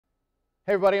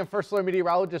Hey everybody, I'm First Alert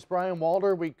meteorologist Brian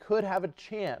Walder. We could have a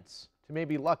chance to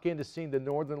maybe luck into seeing the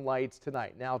northern lights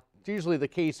tonight. Now, it's usually the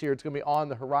case here. It's going to be on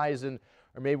the horizon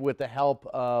or maybe with the help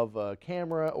of a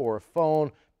camera or a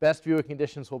phone. Best viewing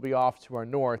conditions will be off to our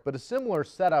north, but a similar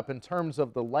setup in terms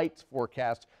of the lights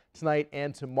forecast tonight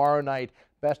and tomorrow night.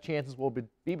 Best chances will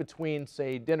be between,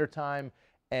 say, dinner time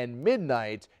and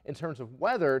midnight. In terms of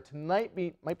weather, tonight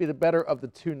might be the better of the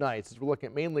two nights, as we're looking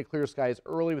at mainly clear skies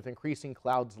early with increasing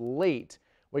clouds late.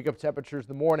 Wake up temperatures in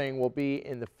the morning will be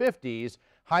in the 50s.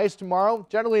 Highs tomorrow,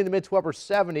 generally in the mid to upper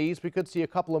 70s. We could see a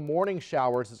couple of morning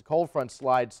showers as a cold front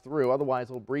slides through. Otherwise,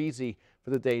 a little breezy for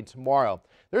the day tomorrow.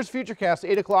 There's Futurecast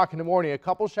 8 o'clock in the morning. A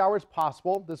couple showers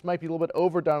possible. This might be a little bit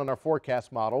overdone on our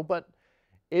forecast model, but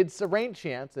it's a rain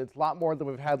chance. It's a lot more than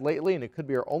we've had lately, and it could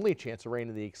be our only chance of rain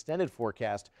in the extended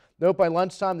forecast. Note by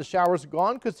lunchtime, the showers are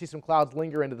gone. Could see some clouds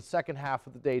linger into the second half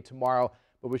of the day tomorrow,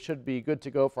 but we should be good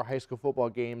to go for high school football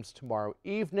games tomorrow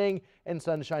evening, and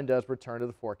sunshine does return to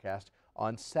the forecast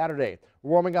on Saturday.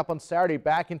 Warming up on Saturday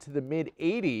back into the mid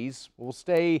 80s. We'll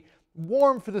stay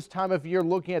warm for this time of year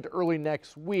looking at early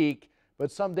next week, but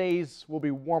some days will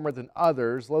be warmer than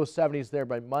others. Low 70s there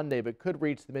by Monday, but could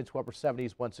reach the mid to upper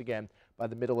 70s once again by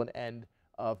the middle and end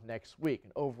of next week.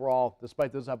 And overall,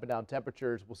 despite those up and down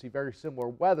temperatures, we'll see very similar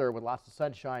weather with lots of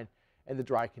sunshine and the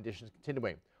dry conditions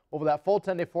continuing. Over that full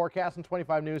 10-day forecast on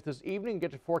 25 News this evening.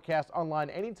 Get your forecast online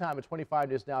anytime at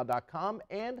 25newsnow.com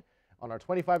and on our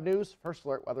 25 News First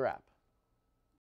Alert weather app.